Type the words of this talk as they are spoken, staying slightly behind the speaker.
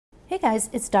Hey guys,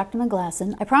 it's Dr.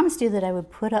 McGlasson. I promised you that I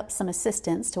would put up some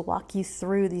assistance to walk you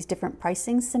through these different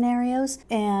pricing scenarios,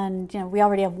 and we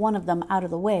already have one of them out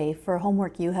of the way. For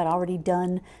homework, you had already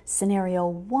done scenario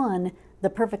 1, the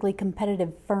perfectly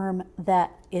competitive firm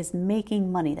that is making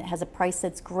money, that has a price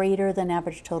that's greater than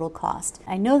average total cost.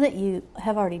 I know that you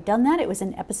have already done that. It was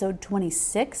in episode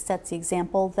 26. That's the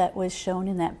example that was shown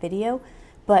in that video.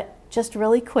 But just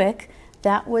really quick,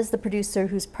 that was the producer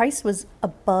whose price was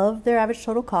above their average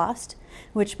total cost,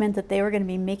 which meant that they were going to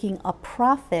be making a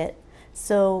profit.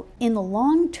 So in the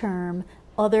long term,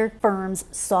 other firms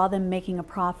saw them making a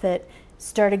profit,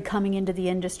 started coming into the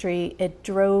industry. It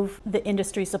drove the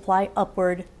industry supply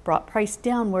upward, brought price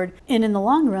downward, and in the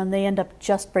long run, they end up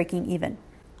just breaking even.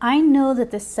 I know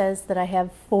that this says that I have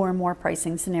 4 more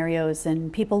pricing scenarios,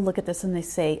 and people look at this and they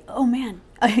say, oh man,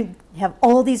 I have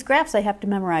all these graphs I have to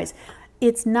memorize.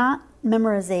 It's not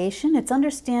memorization, it's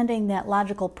understanding that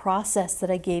logical process that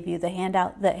I gave you, the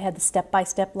handout that had the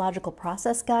step-by-step logical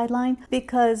process guideline,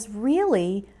 because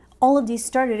really all of these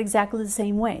started exactly the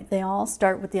same way. They all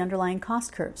start with the underlying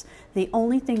cost curves. The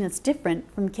only thing that's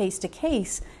different from case to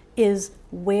case is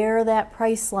where that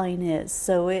price line is.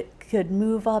 So it could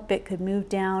move up, it could move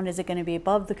down. Is it going to be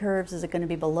above the curves? Is it going to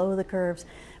be below the curves?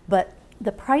 But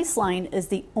the price line is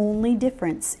the only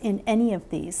difference in any of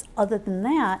these. Other than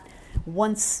that,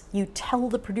 once you tell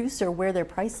the producer where their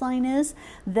price line is,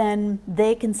 then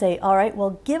they can say, all right,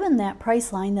 well, given that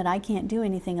price line that I can't do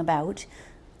anything about,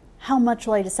 how much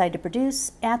will I decide to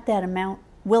produce at that amount?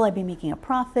 Will I be making a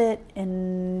profit?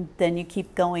 And then you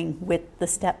keep going with the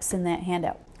steps in that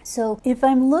handout. So if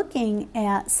I'm looking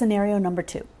at scenario number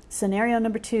 2, scenario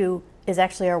number 2 is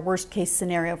actually our worst case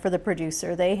scenario for the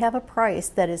producer. They have a price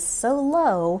that is so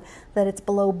low that it's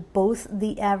below both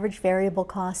the average variable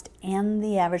cost and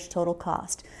the average total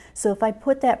cost. So if I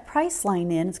put that price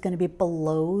line in, it's going to be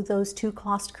below those 2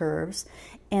 cost curves.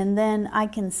 And then I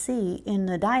can see in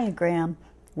the diagram,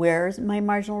 where's my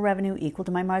marginal revenue equal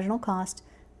to my marginal cost?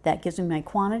 That gives me my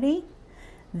quantity.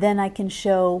 Then I can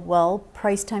show, well,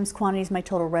 price times quantity is my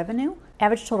total revenue.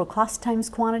 Average total cost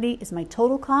times quantity is my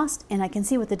total cost, and I can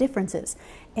see what the difference is.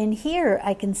 And here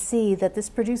I can see that this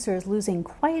producer is losing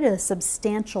quite a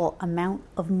substantial amount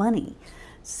of money.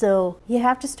 So you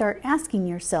have to start asking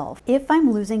yourself, if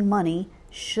I'm losing money,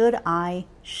 should I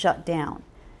shut down?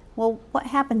 Well, what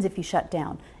happens if you shut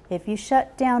down? If you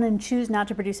shut down and choose not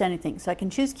to produce anything, so I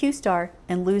can choose Q star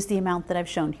and lose the amount that I've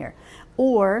shown here.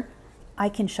 Or I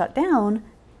can shut down,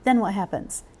 then what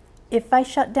happens? If I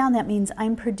shut down, that means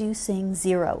I'm producing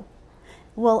 0.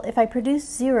 Well, if I produce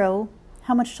 0,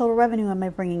 how much total revenue am I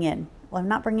bringing in? Well, I'm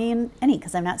not bringing in any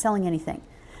because I'm not selling anything.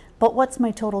 But what's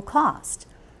my total cost?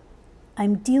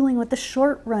 I'm dealing with the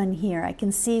short run here. I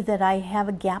can see that I have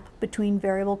a gap between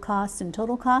variable cost and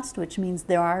total cost, which means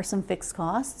there are some fixed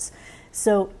costs.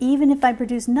 So even if I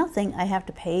produce nothing, I have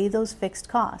to pay those fixed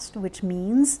costs, which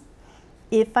means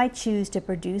if I choose to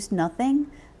produce nothing,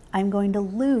 I'm going to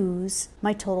lose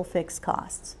my total fixed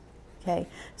costs. Okay,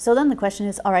 so then the question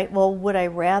is, all right, well, would I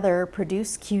rather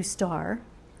produce Q star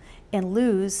and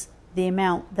lose the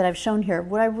amount that I've shown here?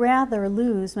 Would I rather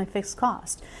lose my fixed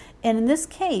cost? And in this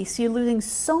case, you're losing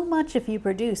so much if you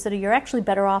produce that you're actually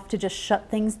better off to just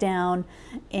shut things down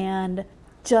and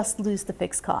just lose the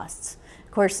fixed costs.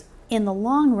 Of course, in the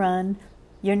long run,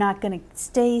 you're not going to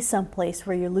stay someplace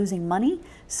where you're losing money.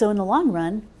 So in the long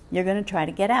run, you're going to try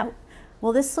to get out.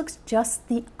 Well, this looks just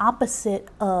the opposite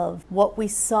of what we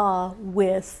saw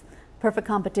with perfect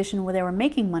competition where they were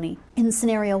making money. In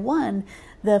scenario 1,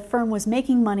 the firm was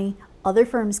making money, other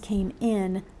firms came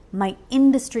in, my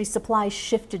industry supply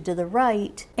shifted to the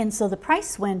right, and so the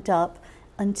price went up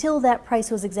until that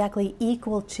price was exactly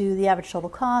equal to the average total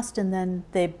cost, and then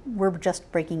they were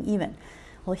just breaking even.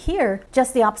 Well, here,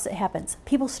 just the opposite happens.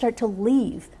 People start to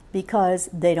leave because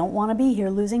they don't want to be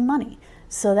here losing money.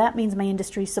 So that means my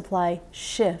industry supply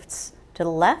shifts to the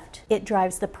left. It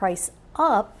drives the price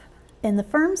up, and the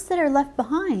firms that are left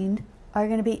behind are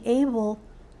going to be able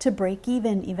to break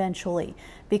even eventually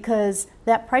because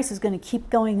that price is going to keep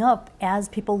going up as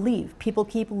people leave. People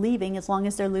keep leaving as long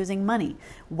as they're losing money.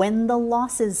 When the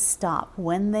losses stop,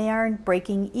 when they are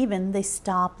breaking even, they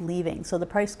stop leaving. So the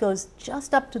price goes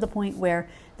just up to the point where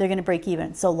they're going to break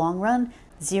even. So long run,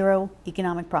 0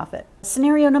 economic profit.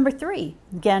 Scenario number 3,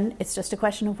 again, it's just a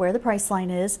question of where the price line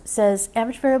is, says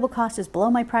average variable cost is below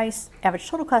my price, average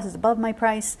total cost is above my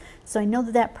price, so I know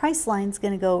that that price line is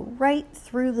going to go right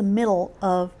through the middle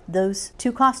of those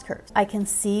 2 cost curves. I can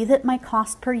see that my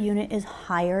cost per unit is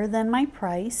higher than my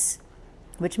price,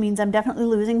 which means I'm definitely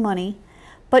losing money,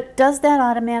 but does that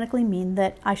automatically mean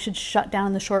that I should shut down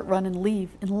in the short run and leave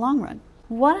in the long run?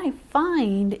 What I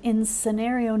find in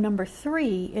scenario number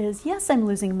 3 is, yes, I'm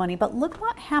losing money, but look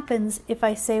what happens if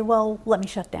I say, well, let me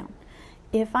shut down.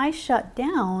 If I shut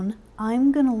down,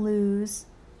 I'm going to lose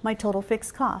my total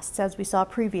fixed costs, as we saw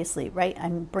previously, right?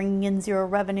 I'm bringing in 0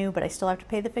 revenue, but I still have to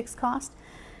pay the fixed cost.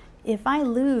 If I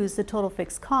lose the total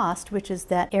fixed cost, which is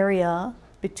that area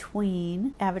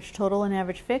between average total and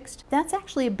average fixed, that's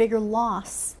actually a bigger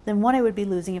loss than what I would be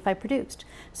losing if I produced.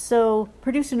 So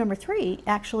producer number 3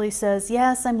 actually says,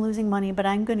 yes, I'm losing money, but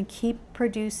I'm going to keep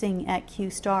producing at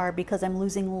Q star because I'm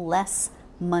losing less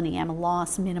money. I'm a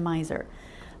loss minimizer.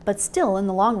 But still, in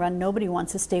the long run, nobody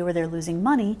wants to stay where they're losing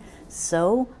money.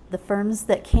 So the firms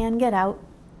that can get out,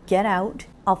 get out.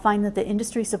 I'll find that the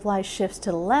industry supply shifts to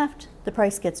the left. The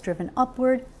price gets driven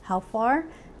upward. How far?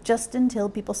 Just until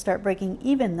people start breaking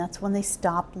even. That's when they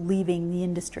stop leaving the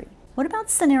industry. What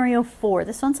about scenario 4?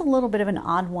 This one's a little bit of an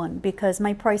odd one because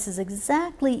my price is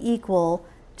exactly equal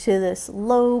to this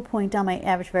low point on my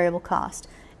average variable cost.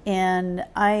 And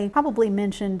I probably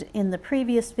mentioned in the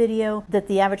previous video that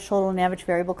the average total and average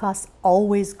variable costs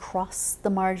always cross the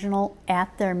marginal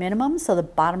at their minimum. So the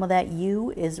bottom of that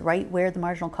U is right where the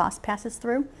marginal cost passes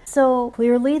through. So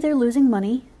clearly they're losing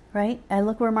money. Right? I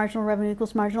look where marginal revenue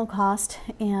equals marginal cost,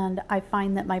 and I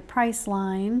find that my price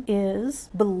line is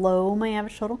below my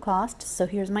average total cost. So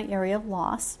here's my area of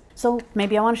loss. So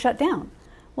maybe I want to shut down.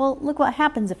 Well, look what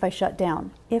happens if I shut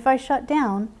down. If I shut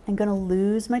down, I'm going to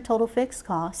lose my total fixed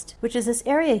cost, which is this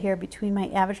area here between my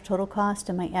average total cost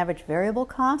and my average variable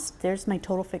cost. There's my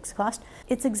total fixed cost.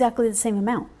 It's exactly the same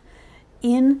amount.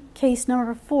 In case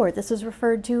number 4, this is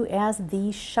referred to as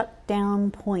the shutdown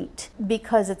point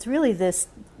because it's really this,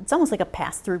 it's almost like a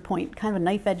pass-through point, kind of a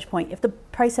knife edge point. If the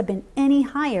price had been any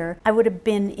higher, I would have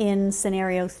been in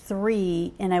scenario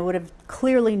 3 and I would have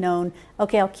clearly known,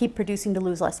 okay, I'll keep producing to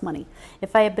lose less money.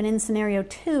 If I had been in scenario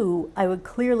 2, I would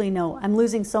clearly know I'm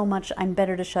losing so much, I'm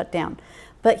better to shut down.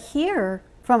 But here,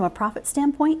 from a profit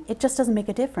standpoint, it just doesn't make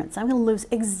a difference. I'm going to lose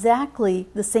exactly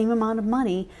the same amount of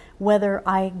money whether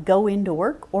I go into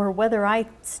work or whether I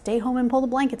stay home and pull the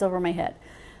blankets over my head.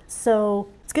 So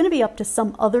it's going to be up to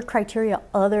some other criteria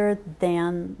other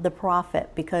than the profit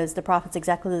because the profit's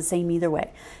exactly the same either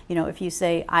way. You know, if you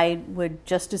say I would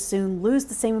just as soon lose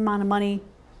the same amount of money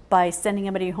by sending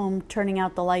everybody home, turning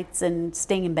out the lights and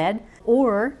staying in bed.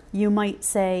 Or you might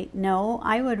say, no,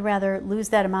 I would rather lose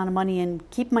that amount of money and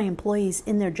keep my employees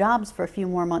in their jobs for a few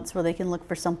more months where they can look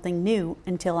for something new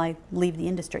until I leave the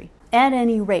industry. At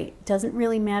any rate, doesn't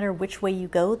really matter which way you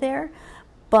go there,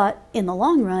 but in the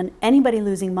long run, anybody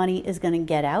losing money is going to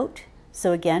get out.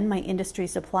 So again, my industry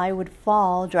supply would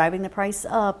fall, driving the price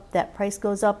up. That price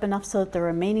goes up enough so that the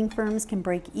remaining firms can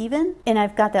break even, and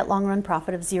I've got that long run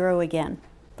profit of 0 again.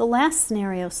 The last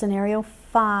scenario, scenario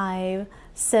 5,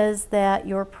 says that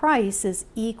your price is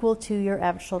equal to your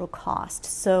average total cost.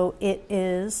 So it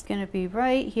is going to be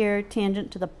right here, tangent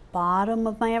to the bottom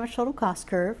of my average total cost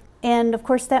curve. And of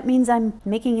course, that means I'm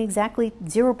making exactly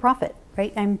 0 profit,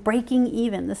 right? I'm breaking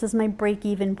even. This is my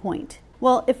break-even point.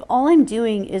 Well, if all I'm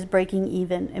doing is breaking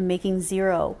even and making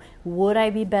 0, would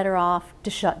I be better off to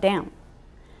shut down?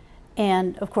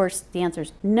 And of course, the answer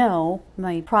is no.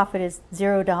 My profit is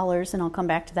 $0, and I'll come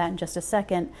back to that in just a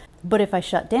second. But if I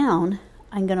shut down,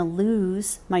 I'm going to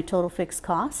lose my total fixed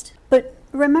cost. But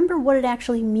remember what it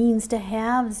actually means to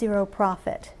have 0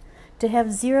 profit. To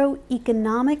have 0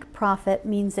 economic profit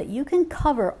means that you can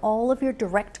cover all of your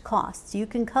direct costs. You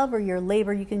can cover your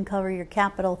labor, you can cover your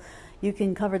capital, you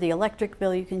can cover the electric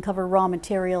bill, you can cover raw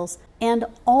materials, and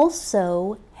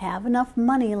also have enough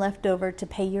money left over to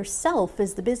pay yourself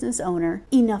as the business owner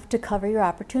enough to cover your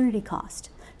opportunity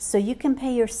cost. So you can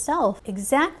pay yourself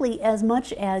exactly as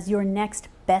much as your next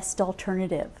best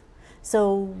alternative.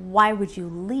 So why would you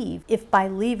leave if by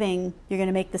leaving you're going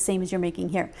to make the same as you're making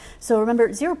here? So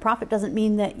remember, 0 profit doesn't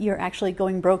mean that you're actually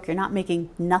going broke. You're not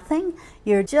making nothing.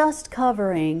 You're just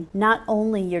covering not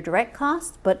only your direct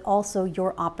costs, but also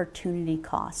your opportunity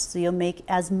costs. So you'll make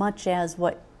as much as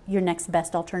what your next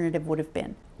best alternative would have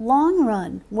been. Long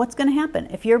run, what's going to happen?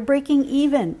 If you're breaking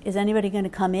even, is anybody going to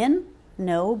come in?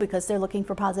 No, because they're looking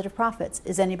for positive profits.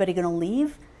 Is anybody going to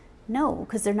leave? No,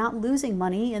 because they're not losing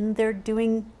money and they're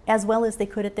doing as well as they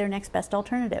could at their next best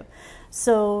alternative.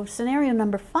 So scenario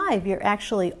number 5, you're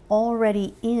actually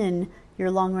already in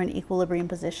your long run equilibrium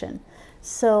position.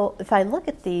 So if I look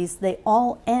at these, they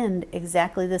all end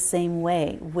exactly the same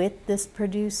way, with this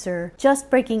producer just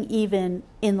breaking even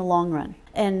in the long run.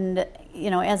 And you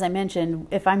know, as I mentioned,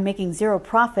 if I'm making 0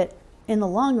 profit in the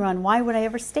long run, why would I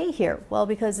ever stay here? Well,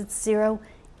 because it's 0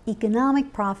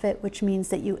 economic profit, which means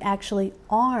that you actually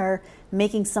are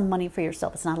making some money for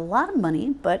yourself. It's not a lot of money,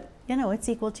 but you know, it's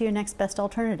equal to your next best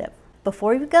alternative.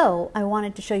 Before we go, I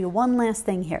wanted to show you one last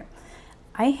thing here.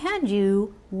 I had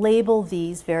you label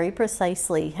these very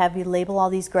precisely, have you label all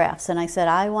these graphs, and I said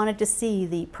I wanted to see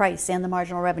the price and the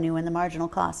marginal revenue and the marginal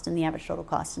cost and the average total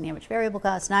cost and the average variable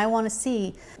cost, and I want to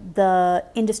see the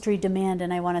industry demand,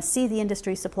 and I want to see the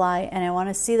industry supply, and I want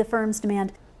to see the firm's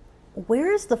demand.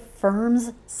 Where's the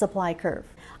firm's supply curve?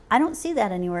 I don't see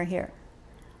that anywhere here.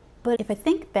 But if I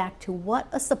think back to what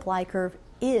a supply curve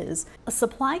is, a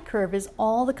supply curve is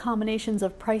all the combinations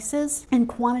of prices and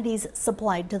quantities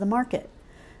supplied to the market.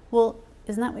 Well,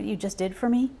 isn't that what you just did for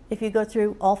me? If you go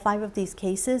through all 5 of these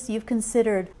cases, you've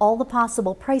considered all the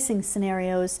possible pricing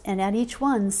scenarios and at each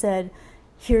one said,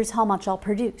 here's how much I'll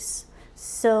produce.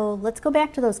 So let's go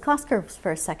back to those cost curves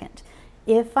for a second.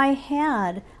 If I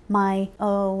had my,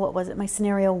 my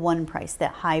scenario 1 price,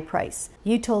 that high price,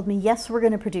 you told me, yes, we're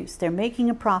going to produce. They're making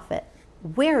a profit.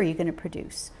 Where are you going to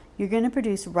produce? You're going to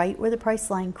produce right where the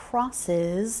price line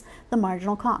crosses the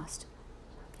marginal cost.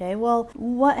 Okay, well,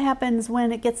 what happens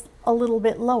when it gets a little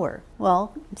bit lower?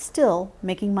 Well, I'm still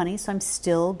making money, so I'm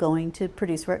still going to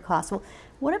produce where it costs. Well,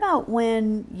 what about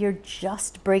when you're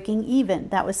just breaking even?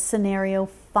 That was scenario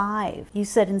 5. You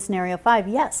said in scenario 5,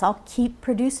 yes, I'll keep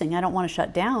producing. I don't want to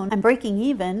shut down. I'm breaking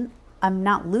even. I'm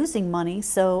not losing money,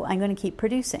 so I'm going to keep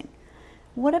producing.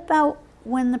 What about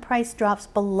when the price drops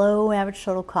below average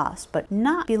total cost, but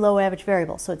not below average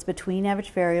variable? So it's between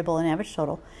average variable and average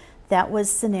total. That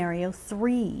was scenario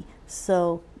 3.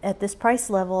 So at this price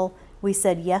level, we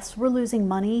said, yes, we're losing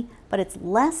money, but it's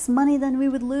less money than we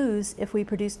would lose if we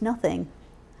produced nothing.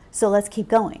 So let's keep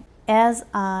going. As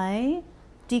I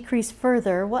decrease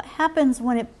further, what happens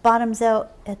when it bottoms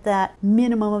out at that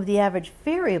minimum of the average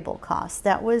variable cost?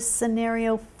 That was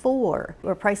scenario 4,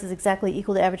 where price is exactly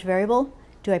equal to average variable.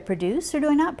 Do I produce or do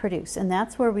I not produce? And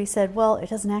that's where we said, well, it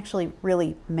doesn't actually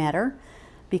really matter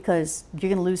because you're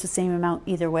going to lose the same amount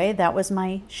either way. That was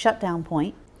my shutdown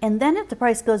point. And then if the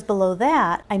price goes below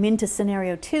that, I'm into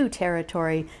scenario 2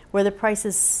 territory where the price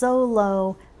is so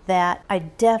low that I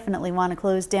definitely want to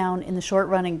close down in the short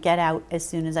run and get out as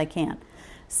soon as I can.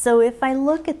 So if I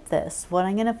look at this, what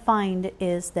I'm going to find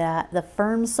is that the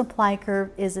firm's supply curve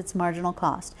is its marginal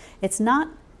cost. It's not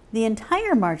the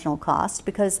entire marginal cost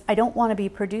because I don't want to be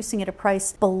producing at a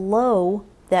price below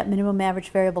that minimum average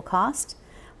variable cost.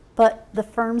 But the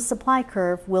firm's supply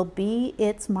curve will be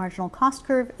its marginal cost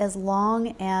curve as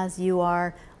long as you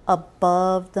are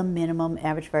above the minimum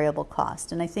average variable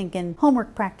cost. And I think in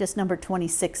homework practice number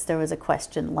 26, there was a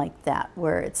question like that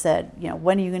where it said,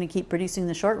 when are you going to keep producing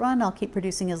the short run? I'll keep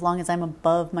producing as long as I'm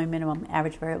above my minimum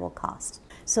average variable cost.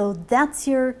 So that's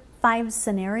your 5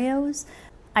 scenarios.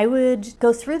 I would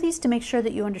go through these to make sure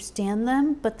that you understand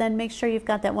them, but then make sure you've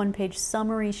got that 1-page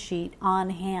summary sheet on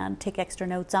hand. Take extra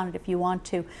notes on it if you want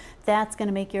to. That's going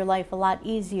to make your life a lot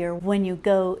easier when you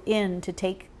go in to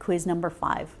take quiz number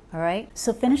 5. All right?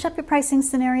 So finish up your pricing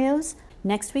scenarios.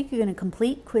 Next week, you're going to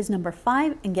complete quiz number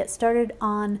 5 and get started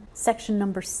on section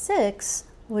number 6,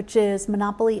 which is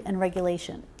monopoly and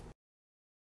regulation.